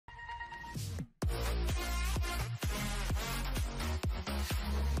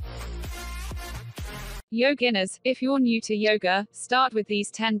Yoginas, if you're new to yoga, start with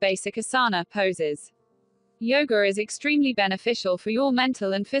these 10 basic asana poses. Yoga is extremely beneficial for your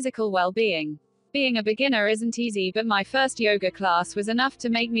mental and physical well-being. Being a beginner isn't easy, but my first yoga class was enough to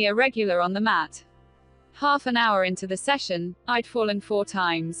make me a regular on the mat. Half an hour into the session, I'd fallen 4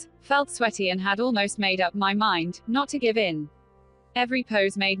 times, felt sweaty and had almost made up my mind not to give in. Every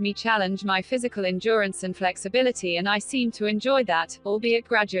pose made me challenge my physical endurance and flexibility, and I seemed to enjoy that, albeit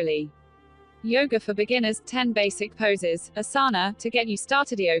gradually. Yoga for beginners, 10 basic poses, asana, to get you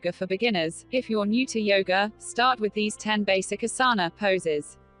started. Yoga for beginners, if you're new to yoga, start with these 10 basic asana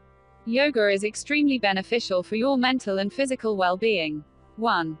poses. Yoga is extremely beneficial for your mental and physical well-being.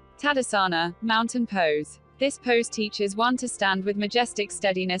 1. Tadasana, mountain pose. This pose teaches one to stand with majestic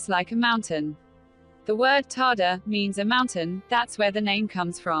steadiness like a mountain. The word tada means a mountain, that's where the name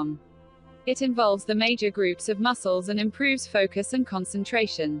comes from. It involves the major groups of muscles and improves focus and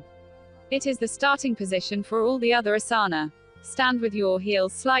concentration. It is the starting position for all the other asana. Stand with your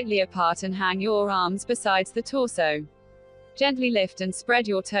heels slightly apart and hang your arms besides the torso. Gently lift and spread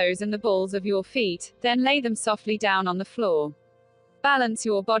your toes and the balls of your feet, then lay them softly down on the floor. Balance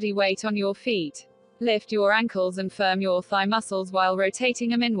your body weight on your feet. Lift your ankles and firm your thigh muscles while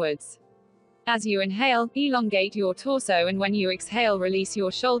rotating them inwards. As you inhale, elongate your torso, and when you exhale, release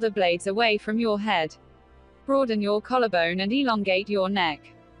your shoulder blades away from your head. Broaden your collarbone and elongate your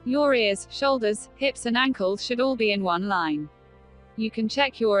neck. Your ears, shoulders, hips and ankles should all be in one line. You can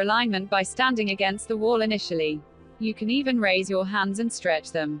check your alignment by standing against the wall initially. You can even raise your hands and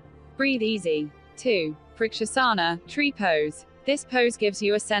stretch them. Breathe easy. 2. Vrikshasana, tree pose. This pose gives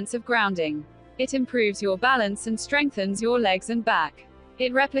you a sense of grounding. It improves your balance and strengthens your legs and back.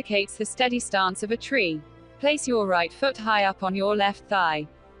 It replicates the steady stance of a tree. Place your right foot high up on your left thigh.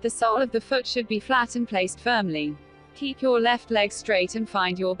 The sole of the foot should be flat and placed firmly. Keep your left leg straight and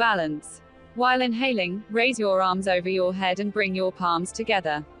find your balance. While inhaling, raise your arms over your head and bring your palms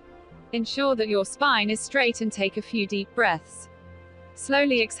together. Ensure that your spine is straight and take a few deep breaths.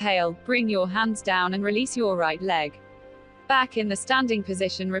 Slowly exhale, bring your hands down and release your right leg. Back in the standing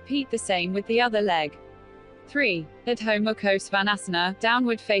position, repeat the same with the other leg. 3. Adho Mukha Svanasana,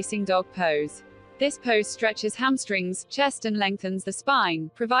 downward facing dog pose. This pose stretches hamstrings, chest and lengthens the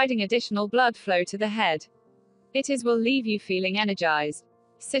spine, providing additional blood flow to the head. It will leave you feeling energized.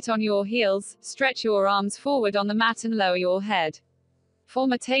 Sit on your heels, stretch your arms forward on the mat and lower your head.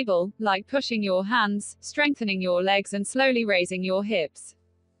 Form a table, like pushing your hands, strengthening your legs and slowly raising your hips.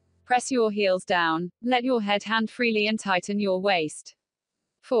 Press your heels down, let your head hang freely and tighten your waist.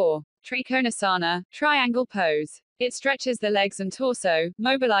 4. Trikonasana, triangle pose. It stretches the legs and torso,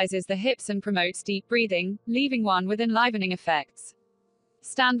 mobilizes the hips and promotes deep breathing, leaving one with enlivening effects.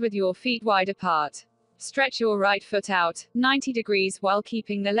 Stand with your feet wide apart. Stretch your right foot out, 90 degrees, while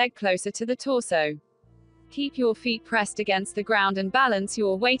keeping the leg closer to the torso. Keep your feet pressed against the ground and balance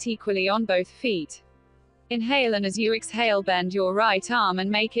your weight equally on both feet. Inhale, and as you exhale, bend your right arm and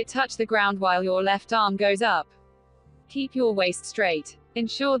make it touch the ground while your left arm goes up. Keep your waist straight.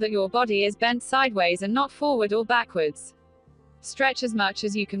 Ensure that your body is bent sideways and not forward or backwards. Stretch as much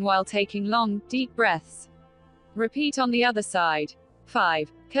as you can while taking long, deep breaths. Repeat on the other side.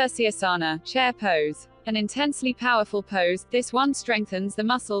 5. Kursiasana, chair pose. An intensely powerful pose, this one strengthens the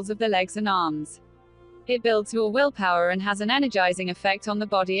muscles of the legs and arms. It builds your willpower and has an energizing effect on the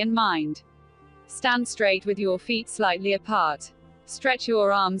body and mind. Stand straight with your feet slightly apart. Stretch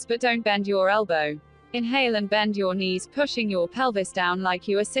your arms but don't bend your elbow. Inhale and bend your knees, pushing your pelvis down like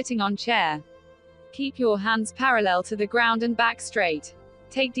you are sitting on chair. Keep your hands parallel to the ground and back straight.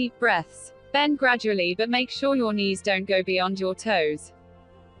 Take deep breaths. Bend gradually but make sure your knees don't go beyond your toes.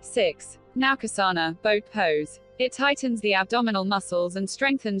 6. Naukasana, boat pose. It tightens the abdominal muscles and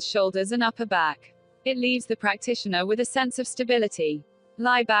strengthens shoulders and upper back. It leaves the practitioner with a sense of stability.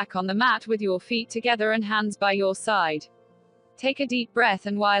 Lie back on the mat with your feet together and hands by your side. Take a deep breath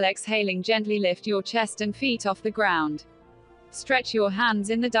and while exhaling, gently lift your chest and feet off the ground. Stretch your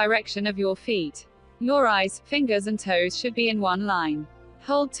hands in the direction of your feet. Your eyes, fingers and toes should be in one line.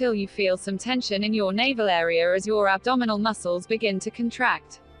 Hold till you feel some tension in your navel area as your abdominal muscles begin to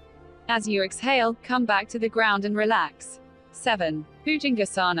contract. As you exhale, come back to the ground and relax. 7.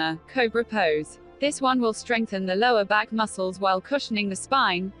 Bhujangasana, cobra pose. This one will strengthen the lower back muscles while cushioning the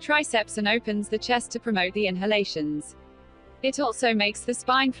spine, triceps and opens the chest to promote the inhalations. It also makes the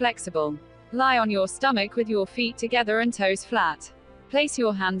spine flexible. Lie on your stomach with your feet together and toes flat. Place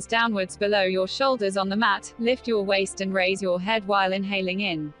your hands downwards below your shoulders on the mat, lift your waist and raise your head while inhaling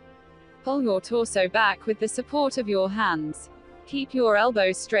in. Pull your torso back with the support of your hands. Keep your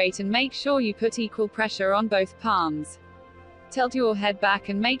elbows straight and make sure you put equal pressure on both palms. Tilt your head back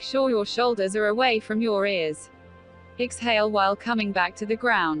and make sure your shoulders are away from your ears. Exhale while coming back to the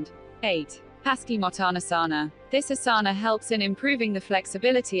ground. 8. Paschimottanasana. This asana helps in improving the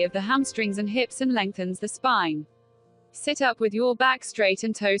flexibility of the hamstrings and hips and lengthens the spine. Sit up with your back straight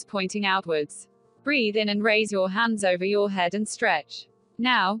and toes pointing outwards. Breathe in and raise your hands over your head and stretch.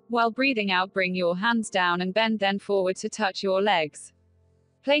 Now, while breathing out, bring your hands down and bend then forward to touch your legs.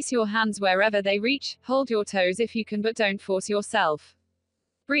 Place your hands wherever they reach, hold your toes if you can but don't force yourself.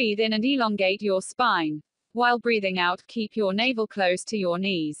 Breathe in and elongate your spine. While breathing out, keep your navel close to your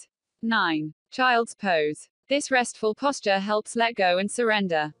knees. 9. Child's pose. This restful posture helps let go and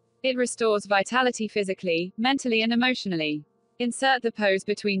surrender. It restores vitality physically, mentally and emotionally. Insert the pose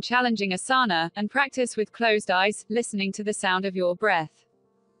between challenging asana, and practice with closed eyes, listening to the sound of your breath.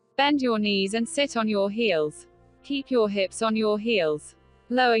 Bend your knees and sit on your heels. Keep your hips on your heels.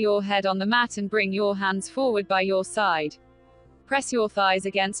 Lower your head on the mat and bring your hands forward by your side. Press your thighs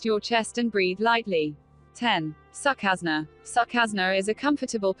against your chest and breathe lightly. 10. Sukhasana. Sukhasana is a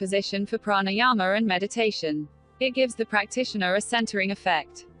comfortable position for pranayama and meditation. It gives the practitioner a centering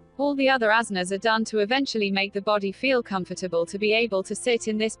effect. All the other asanas are done to eventually make the body feel comfortable to be able to sit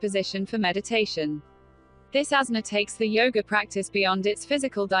in this position for meditation. This asana takes the yoga practice beyond its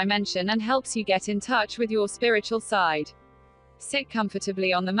physical dimension and helps you get in touch with your spiritual side. Sit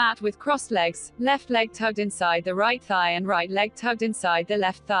comfortably on the mat with crossed legs, left leg tugged inside the right thigh and right leg tugged inside the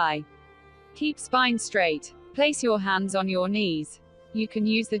left thigh. Keep spine straight. Place your hands on your knees. You can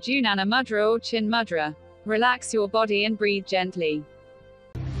use the Jnana Mudra or Chin Mudra. Relax your body and breathe gently.